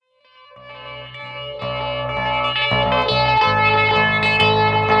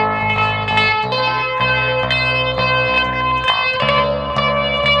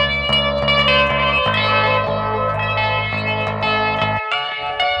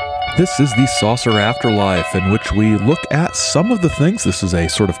This is the Saucer Afterlife, in which we look at some of the things. This is a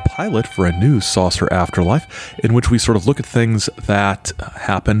sort of pilot for a new Saucer Afterlife, in which we sort of look at things that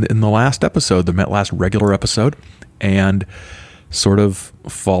happened in the last episode, the last regular episode, and sort of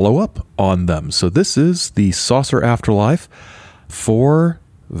follow up on them. So this is the Saucer Afterlife for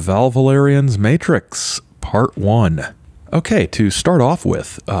Val Valerian's Matrix, Part 1. Okay, to start off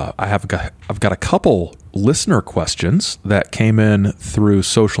with, I've got a couple listener questions that came in through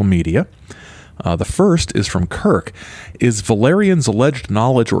social media. The first is from Kirk. Is Valerian's alleged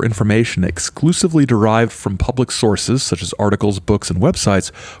knowledge or information exclusively derived from public sources, such as articles, books, and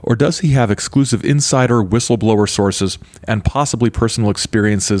websites, or does he have exclusive insider, whistleblower sources, and possibly personal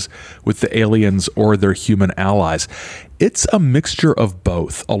experiences with the aliens or their human allies? It's a mixture of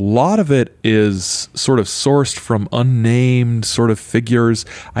both. A lot of it is sort of sourced from unnamed sort of figures.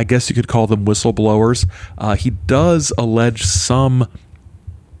 I guess you could call them whistleblowers. He does allege some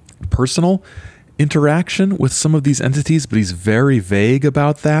personal interaction with some of these entities, but he's very vague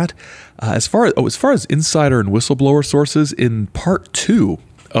about that. As far as insider and whistleblower sources, in Part 2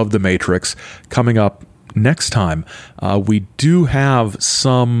 of The Matrix, coming up next time, we do have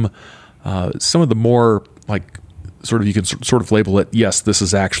some of the more, like, sort of, you can sort of label it, yes, this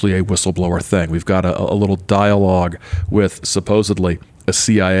is actually a whistleblower thing. We've got a little dialogue with supposedly a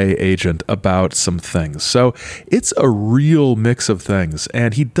CIA agent about some things. So it's a real mix of things.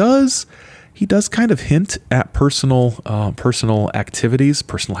 And he does kind of hint at personal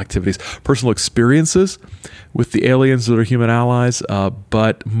experiences with the aliens that are human allies.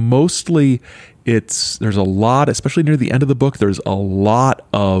 But mostly there's a lot, especially near the end of the book, there's a lot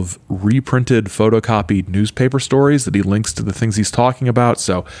of reprinted, photocopied newspaper stories that he links to the things he's talking about.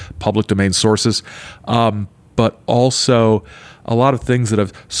 So public domain sources, but also a lot of things that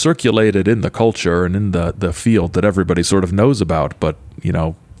have circulated in the culture and in the field that everybody sort of knows about, but,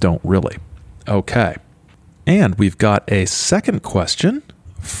 don't really. Okay. And we've got a second question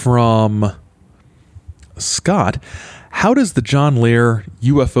from Scott. How does the John Lear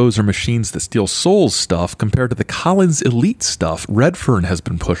UFOs or machines that steal souls stuff compare to the Collins Elite stuff Redfern has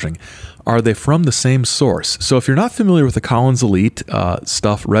been pushing? Are they from the same source? So if you're not familiar with the Collins Elite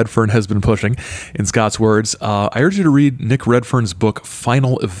stuff Redfern has been pushing, in Scott's words, I urge you to read Nick Redfern's book,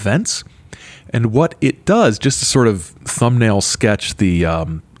 Final Events. And what it does, just to sort of thumbnail sketch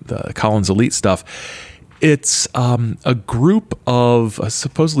the Collins Elite stuff, it's a group of a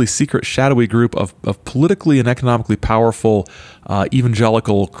supposedly secret, shadowy group of politically and economically powerful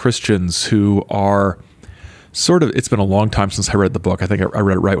evangelical Christians who are sort of, it's been a long time since I read the book. I think I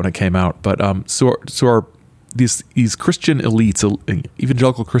read it right when it came out. But so are these Christian elites,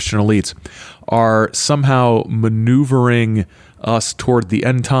 evangelical Christian elites, are somehow maneuvering us toward the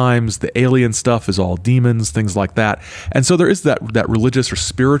end times. The alien stuff is all demons, things like that. And so there is that religious or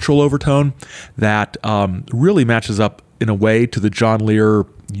spiritual overtone that really matches up in a way to the John Lear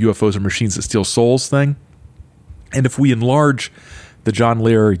UFOs or machines that steal souls thing. And if we enlarge the John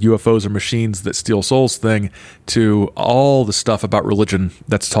Lear UFOs or machines that steal souls thing to all the stuff about religion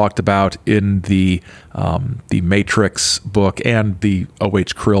that's talked about in the Matrix book and the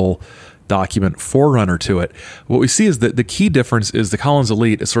O.H. Krill document forerunner to it, what we see is that the key difference is the Collins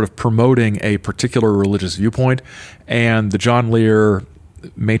Elite is sort of promoting a particular religious viewpoint, and the John Lear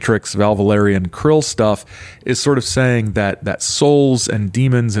Matrix, Val Valerian, Krill stuff is sort of saying that souls and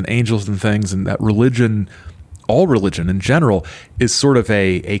demons and angels and things, and that religion, all religion in general, is sort of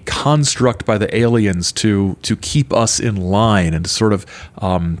a construct by the aliens to keep us in line and to sort of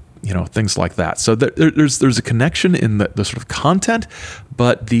things like that. So there's a connection in the sort of content,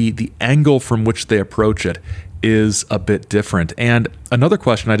 but the angle from which they approach it is a bit different. And another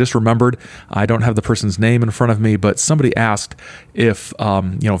question I just remembered, I don't have the person's name in front of me, but somebody asked if,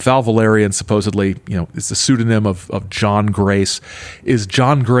 Val Valerian supposedly, is a pseudonym of John Grace. Is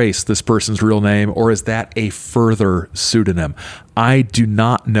John Grace this person's real name, or is that a further pseudonym? I do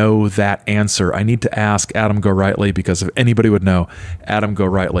not know that answer. I need to ask Adam Gorightly, because if anybody would know, Adam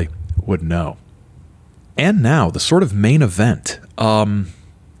Gorightly would know. And now, the sort of main event.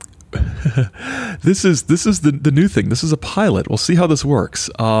 This is the new thing. This is a pilot. We'll see how this works.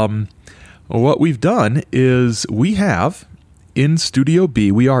 What we've done is we have in Studio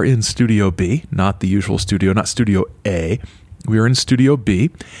B, we are in Studio B, not the usual studio, not Studio A. We are in Studio B,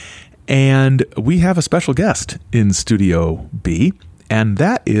 and we have a special guest in Studio B, and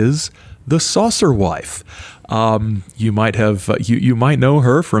that is the Saucer Wife. You might might know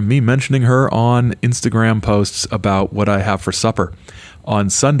her from me mentioning her on Instagram posts about what I have for supper on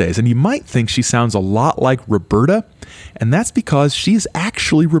Sundays. And you might think she sounds a lot like Roberta, and that's because she's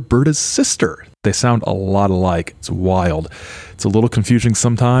actually Roberta's sister. They sound a lot alike. It's wild. It's a little confusing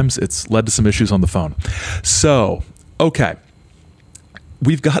sometimes. It's led to some issues on the phone. So, okay.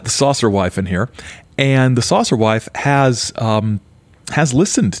 We've got the Saucer Wife in here, and the Saucer Wife has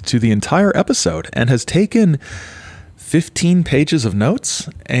listened to the entire episode and has taken 15 pages of notes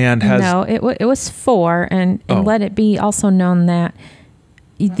and has... No, it was 4, and let it be also known that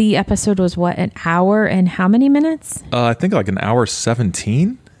the episode was, what, an hour and how many minutes? I think like an hour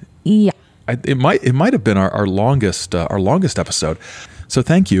 17. Yeah. It might have been our longest episode. So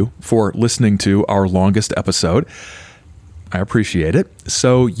thank you for listening to our longest episode. I appreciate it.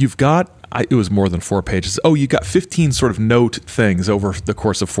 So you've got, it was more than 4 pages. Oh, you got 15 sort of note things over the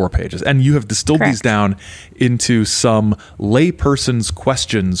course of 4 pages. And you have distilled Correct. these down into some layperson's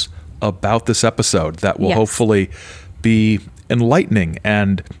questions about this episode that will hopefully be enlightening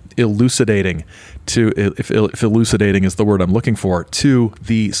and elucidating to, if elucidating is the word I'm looking for, to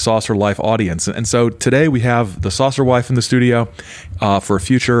the Saucer Life audience. And so today we have the Saucer Wife in the studio. For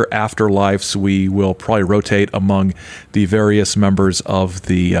future Afterlives, we will probably rotate among the various members of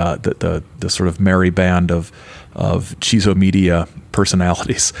the sort of merry band of Chizo Media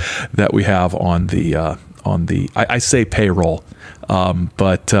personalities that we have on the I say payroll,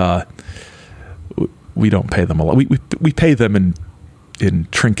 but we don't pay them a lot. We pay them in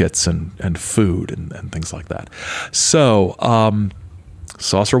trinkets and food and things like that. So,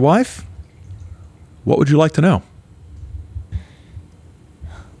 Saucer Wife, what would you like to know?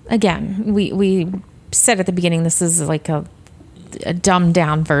 Again, we said at the beginning this is like a dumbed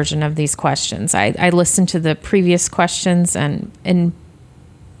down version of these questions. I listened to the previous questions, and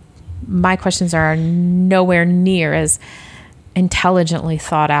my questions are nowhere near as intelligently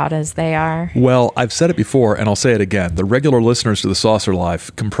thought out as they are. Well, I've said it before, and I'll say it again. The regular listeners to the Saucer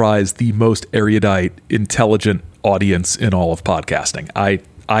Life comprise the most erudite, intelligent audience in all of podcasting.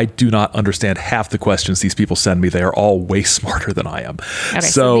 I do not understand half the questions these people send me. They are all way smarter than I am. Okay,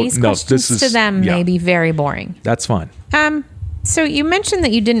 so these questions to them may be very boring. That's fine. So you mentioned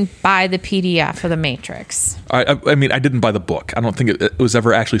that you didn't buy the PDF of The Matrix. I mean, I didn't buy the book. I don't think it was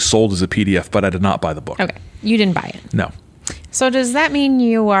ever actually sold as a PDF, but I did not buy the book. Okay, you didn't buy it. No. So does that mean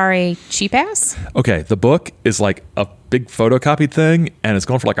you are a cheap ass? Okay, the book is like a big photocopied thing, and it's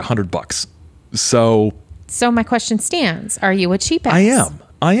going for like $100. So my question stands. Are you a cheap ass?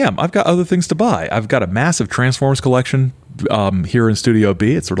 I am. I've got other things to buy. I've got a massive Transformers collection here in Studio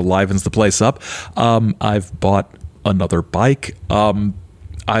B. It sort of livens the place up. I've bought another bike.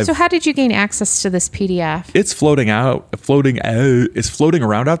 So how did you gain access to this PDF? It's floating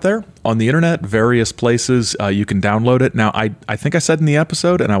around out there on the internet, various places. You can download it. Now, I think I said in the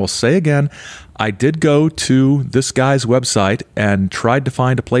episode, and I will say again, I did go to this guy's website and tried to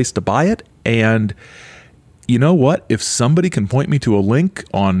find a place to buy it. And you know what? If somebody can point me to a link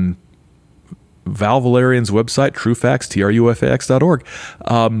on Val Valerian's website, trufax.org,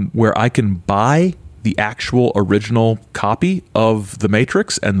 where I can buy the actual original copy of The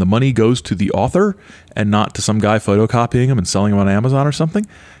Matrix and the money goes to the author and not to some guy photocopying them and selling them on Amazon or something,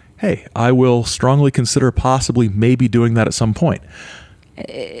 hey, I will strongly consider possibly maybe doing that at some point.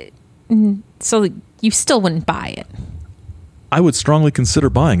 So you still wouldn't buy it? I would strongly consider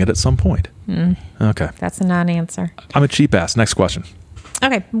buying it at some point. Okay. That's a non-answer. I'm a cheap ass. Next question.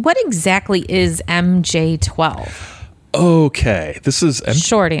 Okay. What exactly is MJ12? Okay, this is...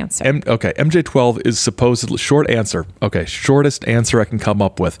 short answer. MJ12 is supposedly... Short answer. Okay, shortest answer I can come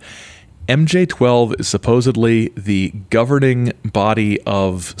up with. MJ12 is supposedly the governing body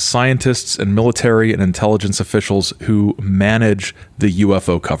of scientists and military and intelligence officials who manage the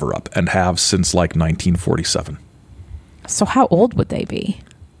UFO cover-up and have since like 1947. So how old would they be?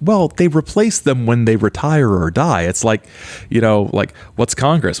 Well, they replace them when they retire or die. It's like, like what's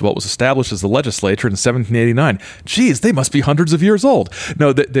Congress? Well, it was established as the legislature in 1789. Geez, they must be hundreds of years old.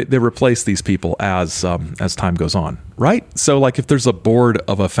 No, they replace these people as time goes on, right? So, like, if there's a board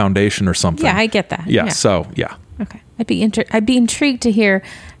of a foundation or something. Yeah, I get that. Yeah. So, yeah. Okay, I'd be intrigued to hear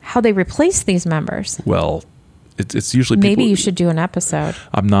how they replace these members. Well, it's usually maybe people, you should do an episode.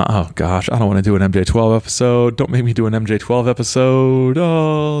 I'm not. Oh gosh, I don't want to do an MJ12 episode. Don't make me do an MJ12 episode.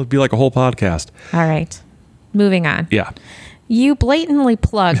 Oh, it'd be like a whole podcast. All right, moving on. Yeah. You blatantly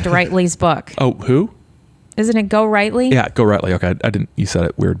plugged Rightly's book. Oh, who? Isn't it Go Rightly? Yeah, Go Rightly. Okay, I didn't. You said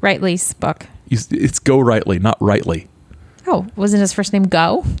it weird. Rightly's book. It's Go Rightly, not Rightly. Oh, wasn't his first name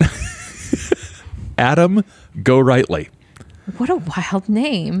Go? Adam Go Rightly. What a wild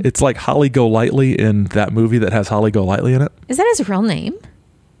name. It's like Holly Golightly in that movie that has Holly Golightly in it. Is that his real name?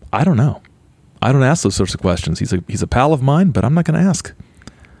 I don't know. I don't ask those sorts of questions. He's a pal of mine, but I'm not going to ask.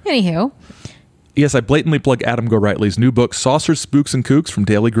 Anywho. Yes, I blatantly plug Adam Gorightly's new book, Saucers, Spooks, and Kooks from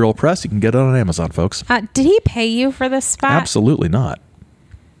Daily Girl Press. You can get it on Amazon, folks. Did he pay you for this spot? Absolutely not.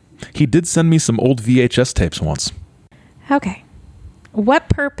 He did send me some old VHS tapes once. Okay. What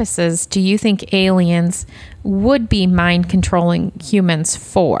purposes do you think aliens would be mind controlling humans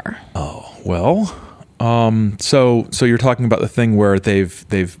for? Oh, well, so you're talking about the thing where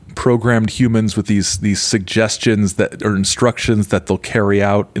they've programmed humans with these suggestions that or instructions that they'll carry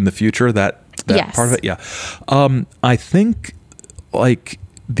out in the future. That yes. Part of it, yeah. I think like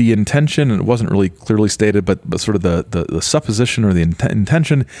the intention, and it wasn't really clearly stated, but sort of the supposition or the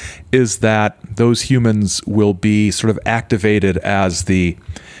intention is that those humans will be sort of activated as the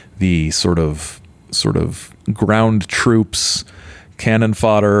sort of ground troops, cannon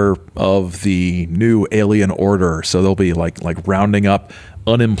fodder of the new alien order. So they'll be like rounding up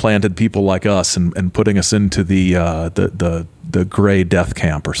unimplanted people like us and putting us into the gray death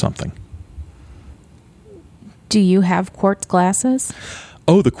camp or something. Do you have quartz glasses?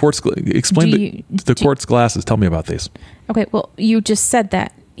 Oh, the quartz. Explain the quartz glasses. Tell me about these. Okay, well, you just said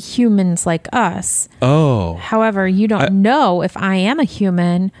that humans like us. Oh. However, you don't know if I am a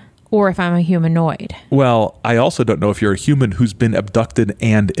human or if I'm a humanoid. Well, I also don't know if you're a human who's been abducted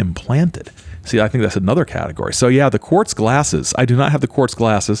and implanted. See, I think that's another category. So, yeah, the quartz glasses. I do not have the quartz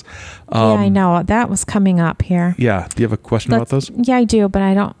glasses. Yeah, I know. That was coming up here. Yeah. Do you have a question about those? Yeah, I do, but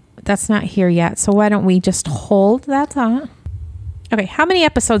I don't. That's not here yet. So why don't we just hold that thought? Okay, how many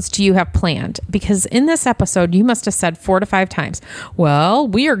episodes do you have planned? Because in this episode, you must have said 4 to 5 times, well,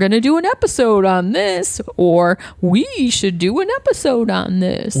 we are going to do an episode on this, or we should do an episode on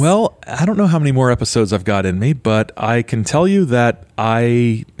this. Well, I don't know how many more episodes I've got in me, but I can tell you that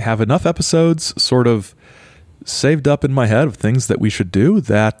I have enough episodes sort of saved up in my head of things that we should do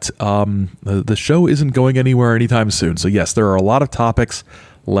that the show isn't going anywhere anytime soon. So yes, there are a lot of topics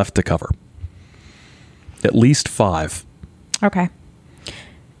left to cover. At least 5. Okay.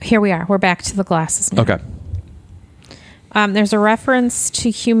 Here we are. We're back to the glasses now. Okay. There's a reference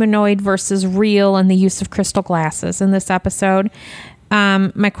to humanoid versus real and the use of crystal glasses in this episode.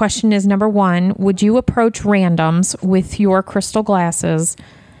 My question is, number 1, would you approach randoms with your crystal glasses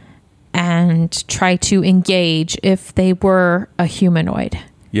and try to engage if they were a humanoid?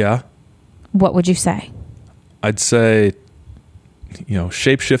 Yeah. What would you say? I'd say,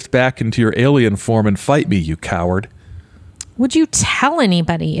 shapeshift back into your alien form and fight me, you coward. Would you tell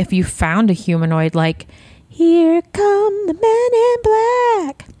anybody if you found a humanoid like, here come the men in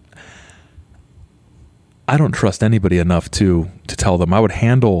black? I don't trust anybody enough to tell them. I would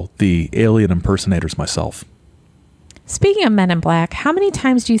handle the alien impersonators myself. Speaking of Men in Black, how many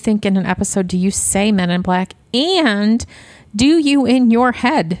times do you think in an episode do you say Men in Black? And do you in your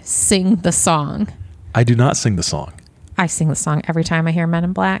head sing the song? I do not sing the song. I sing the song every time I hear Men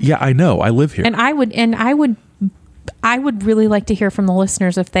in Black. Yeah, I know. I live here. And I would really like to hear from the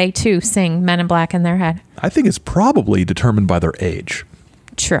listeners if they too sing Men in Black in their head. I think it's probably determined by their age.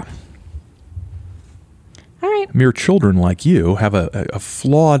 True. All right. Mere children like you have a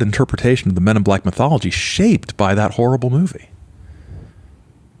flawed interpretation of the Men in Black mythology shaped by that horrible movie.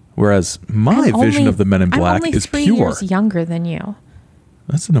 Whereas my vision of the Men in Black is pure. I'm only 3 years younger than you.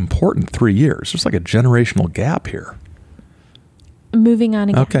 That's an important 3 years. There's like a generational gap here. Moving on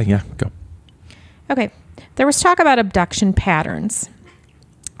again. Okay, yeah, go. Okay. There was talk about abduction patterns.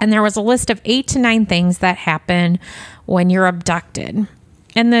 And there was a list of 8 to 9 things that happen when you're abducted.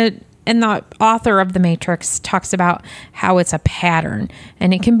 And the author of The Matrix talks about how it's a pattern.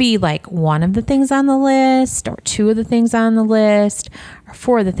 And it can be like one of the things on the list, or 2 of the things on the list, or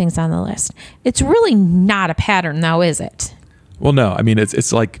 4 of the things on the list. It's really not a pattern, though, is it? Well, no. I mean,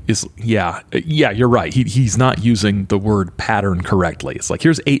 yeah, you're right. He's not using the word pattern correctly. It's like,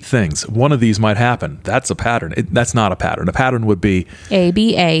 here's 8 things. One of these might happen. That's a pattern. That's not a pattern. A pattern would be A,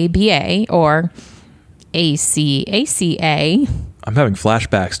 B, A, B, A, or A, C, A, C, A. I'm having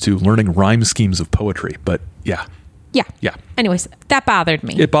flashbacks to learning rhyme schemes of poetry, but yeah. Yeah. Yeah. Anyways, that bothered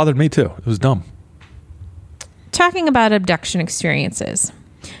me. It bothered me too. It was dumb. Talking about abduction experiences,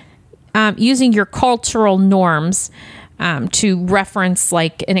 using your cultural norms to reference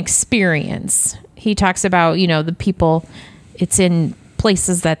like an experience. He talks about, the people, it's in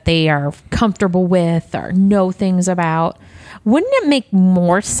places that they are comfortable with or know things about. Wouldn't it make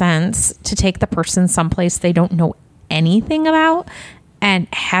more sense to take the person someplace they don't know anything about and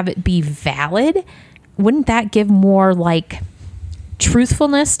have it be valid? Wouldn't that give more like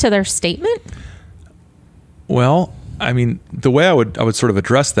truthfulness to their statement? Well, I mean, the way I would sort of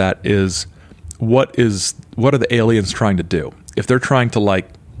address that is what are the aliens trying to do? If they're trying to like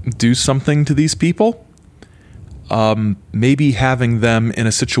do something to these people, maybe having them in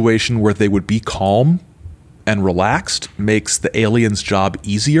a situation where they would be calm and relaxed makes the alien's job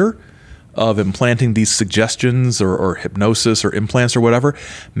easier of implanting these suggestions or hypnosis or implants or whatever.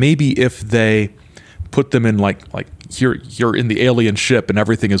 Maybe if they put them in like you're in the alien ship and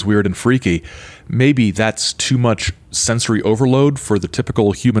everything is weird and freaky, maybe that's too much sensory overload for the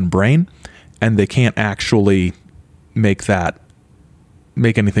typical human brain, and they can't actually make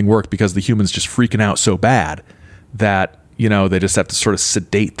anything work because the human's just freaking out so bad that, they just have to sort of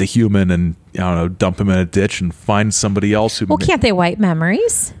sedate the human and, dump him in a ditch and find somebody else who... Well, can't they wipe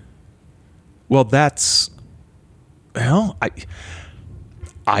memories? Well,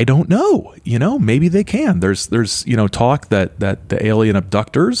 I don't know. Maybe they can. There's talk that the alien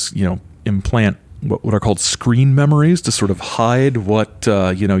abductors, implant what are called screen memories to sort of hide what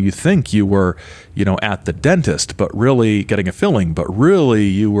you think you were, at the dentist, but really getting a filling, but really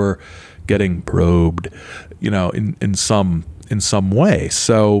you were getting probed, in some way.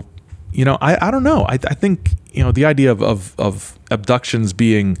 So, I don't know. I think the idea of abductions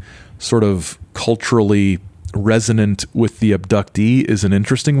being sort of culturally resonant with the abductee is an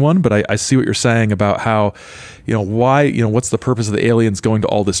interesting one, but I see what you're saying about how, why, what's the purpose of the aliens going to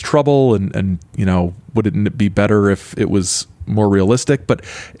all this trouble, and wouldn't it be better if it was more realistic?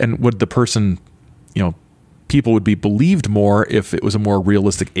 And would the person, people would be believed more if it was a more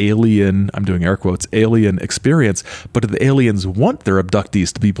realistic alien, I'm doing air quotes, alien experience, but do the aliens want their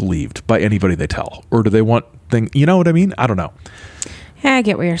abductees to be believed by anybody they tell? Or do they want things, you know what I mean? I don't know. Yeah, I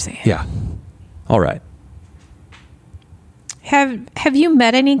get what you're saying. Yeah. All right. Have you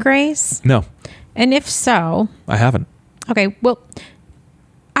met any Greys? No. And if so... I haven't. Okay, well,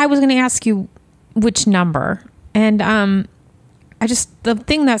 I was going to ask you which number. And the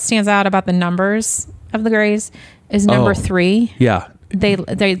thing that stands out about the numbers of the Greys is number 3. Yeah. They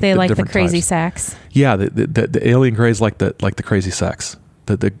like the crazy types. sex. Yeah, the alien Greys like the crazy sex.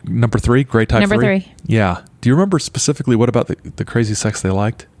 The number 3, Grey type 3. Number 3. Yeah. Do you remember specifically what about the crazy sex they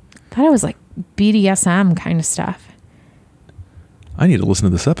liked? I thought it was like BDSM kind of stuff. I need to listen to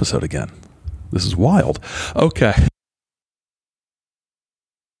this episode again. This is wild. Okay.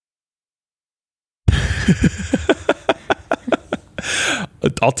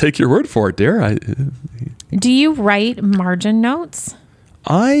 I'll take your word for it, dear. Do you write margin notes?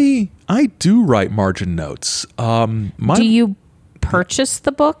 I do write margin notes. Do you purchase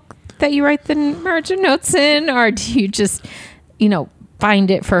the book that you write the margin notes in, or do you just,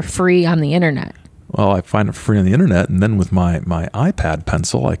 find it for free on the internet? Well, I find it free on the internet, and then with my iPad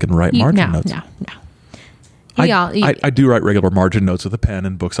pencil, I can write margin notes. No. I do write regular margin notes with a pen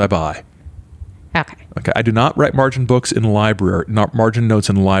in books I buy. Okay. I do not write margin notes in library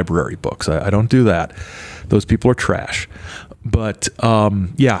books. I don't do that. Those people are trash. But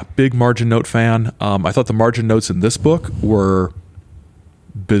big margin note fan. I thought the margin notes in this book were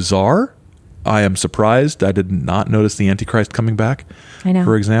bizarre. I am surprised. I did not notice the Antichrist coming back. I know.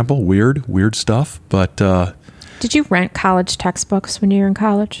 For example, weird stuff. But did you rent college textbooks when you were in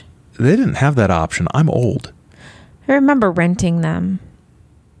college? They didn't have that option. I'm old. I remember renting them.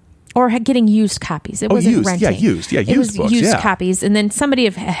 Or getting used copies. It wasn't used. renting. Yeah, used. Yeah, it used was books. used yeah. copies, and then somebody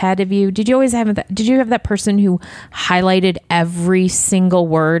ahead of you. Did you always have that? Did you have that person who highlighted every single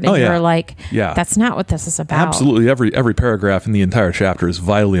word, and you were like, "That's not what this is about." Absolutely, every paragraph in the entire chapter is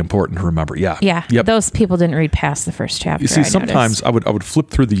vitally important to remember. Yeah, yeah. Yep. Those people didn't read past the first chapter. You see, sometimes I would flip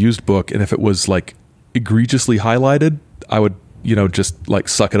through the used book, and if it was like egregiously highlighted, I would just like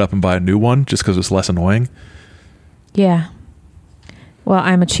suck it up and buy a new one just because it's less annoying. Yeah. Well,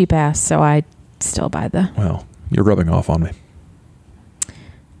 I'm a cheap ass, so I still buy the... Well, you're rubbing off on me.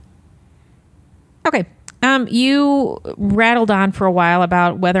 Okay. You rattled on for a while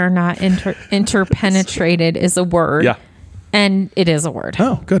about whether or not interpenetrated is a word. Yeah. And it is a word.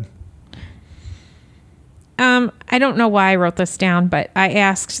 Oh, good. I don't know why I wrote this down, but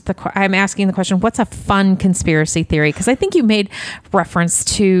I'm asking the question, what's a fun conspiracy theory? Because I think you made reference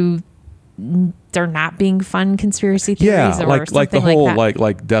to there not being fun conspiracy theories, or like the whole that.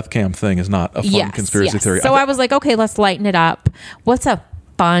 like death cam thing is not a fun conspiracy theory. So I was like, okay, let's lighten it up. What's a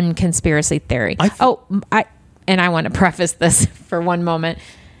fun conspiracy theory? I want to preface this for one moment.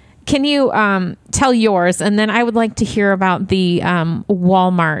 Can you tell yours, and then I would like to hear about the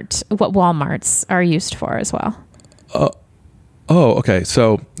Walmart, what Walmarts are used for as well. Okay.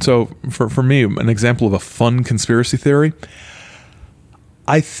 So for me, an example of a fun conspiracy theory,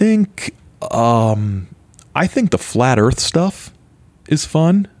 I think the flat Earth stuff is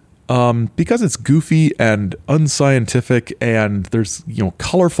fun because it's goofy and unscientific, and there's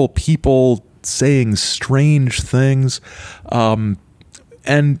colorful people saying strange things.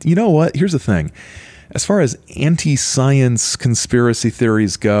 And you know what? Here's the thing. As far as anti-science conspiracy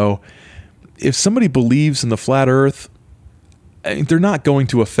theories go, if somebody believes in the flat earth, they're not going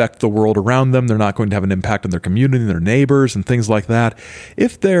to affect the world around them. They're not going to have an impact on their community, their neighbors, and things like that.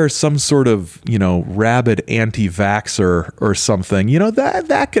 If they're some sort of, rabid anti-vaxxer or something,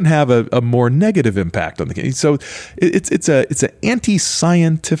 that can have a more negative impact on the community. So it's an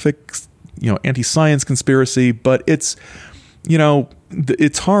anti-scientific, anti-science conspiracy, but it's,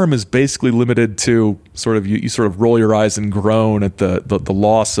 its harm is basically limited to sort of you sort of roll your eyes and groan at the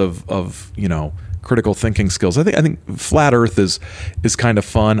loss of critical thinking skills. I think flat Earth is kind of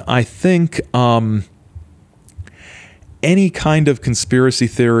fun. I think any kind of conspiracy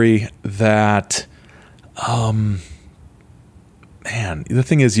theory that, the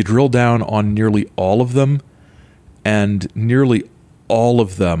thing is, you drill down on nearly all of them, and nearly all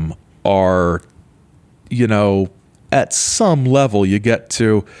of them are, at some level you get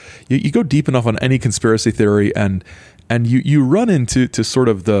to, you go deep enough on any conspiracy theory and you run into sort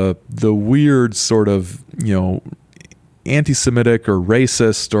of the weird sort of, anti-Semitic or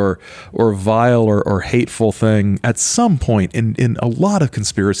racist or vile or hateful thing at some point in a lot of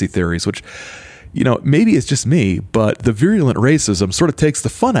conspiracy theories, which, maybe it's just me, but the virulent racism sort of takes the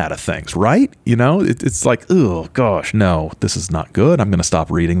fun out of things, right? It's like, oh gosh, no, this is not good. I'm going to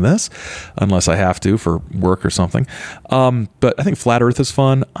stop reading this unless I have to for work or something. But I think flat Earth is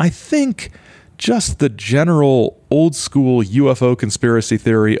fun. I think just the general old school UFO conspiracy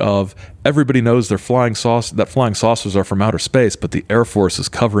theory of everybody knows that flying saucers are from outer space, but the Air Force is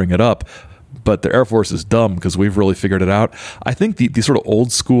covering it up. But the Air Force is dumb because we've really figured it out. I think the sort of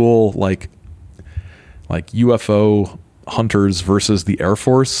old school like UFO hunters versus the Air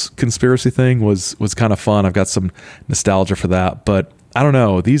Force conspiracy thing was kind of fun. I've got some nostalgia for that, but I don't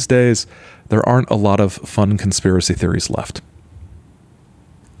know. These days, there aren't a lot of fun conspiracy theories left.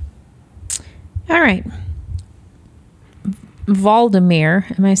 All right. Valdemar,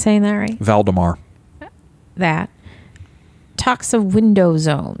 am I saying that right? Valdemar. That talks of window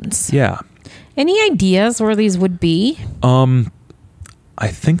zones. Yeah. Any ideas where these would be? I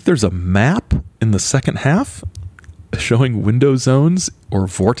think there's a map in the second half showing window zones or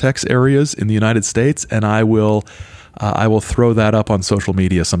vortex areas in the United States, and I will throw that up on social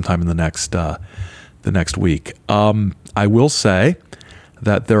media sometime in the next week. I will say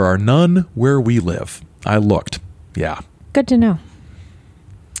that there are none where we live. I looked. Yeah. Good to know.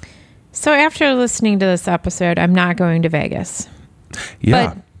 So after listening to this episode, I'm not going to Vegas.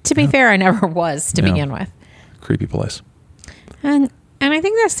 Yeah. But to be fair, I never was to begin with. Creepy place. And I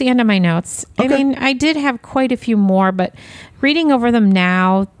think that's the end of my notes. Okay. I mean, I did have quite a few more, but reading over them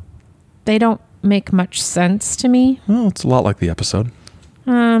now, they don't make much sense to me. Well, it's a lot like the episode.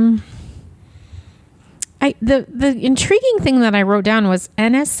 The intriguing thing that I wrote down was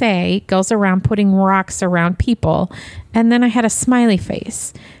NSA goes around putting rocks around people, and then I had a smiley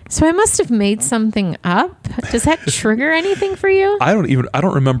face. So I must have made something up. Does that trigger anything for you? I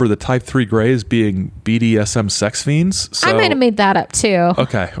don't remember the type 3 grays being BDSM sex fiends. So. I might have made that up too.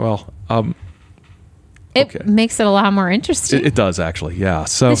 Okay, well, it makes it a lot more interesting. It does actually, yeah.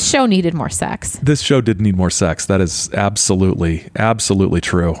 So this show needed more sex. This show did need more sex. That is absolutely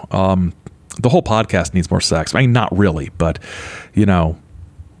true. The whole podcast needs more sex. I mean, not really, but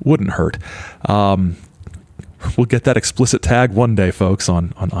wouldn't hurt. We'll get that explicit tag one day, folks, on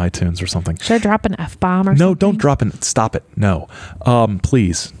iTunes or something. Should I drop an F-bomb or something? No, don't drop it. Stop it. No.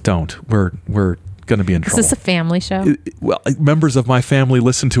 Please don't. We're going to be in trouble. Is this a family show? Well, members of my family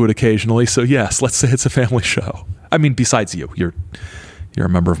listen to it occasionally, so yes, let's say it's a family show. I mean, besides you, you're a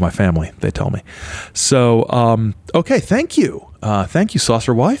member of my family, they tell me. So, okay, thank you. Thank you,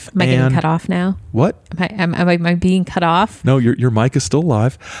 Saucer Wife. Am I getting cut off now? What? Am I being cut off? No, your mic is still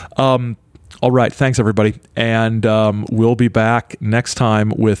live. All right, thanks everybody. And we'll be back next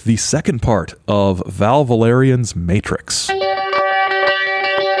time with the second part of Val Valerian's Matrix.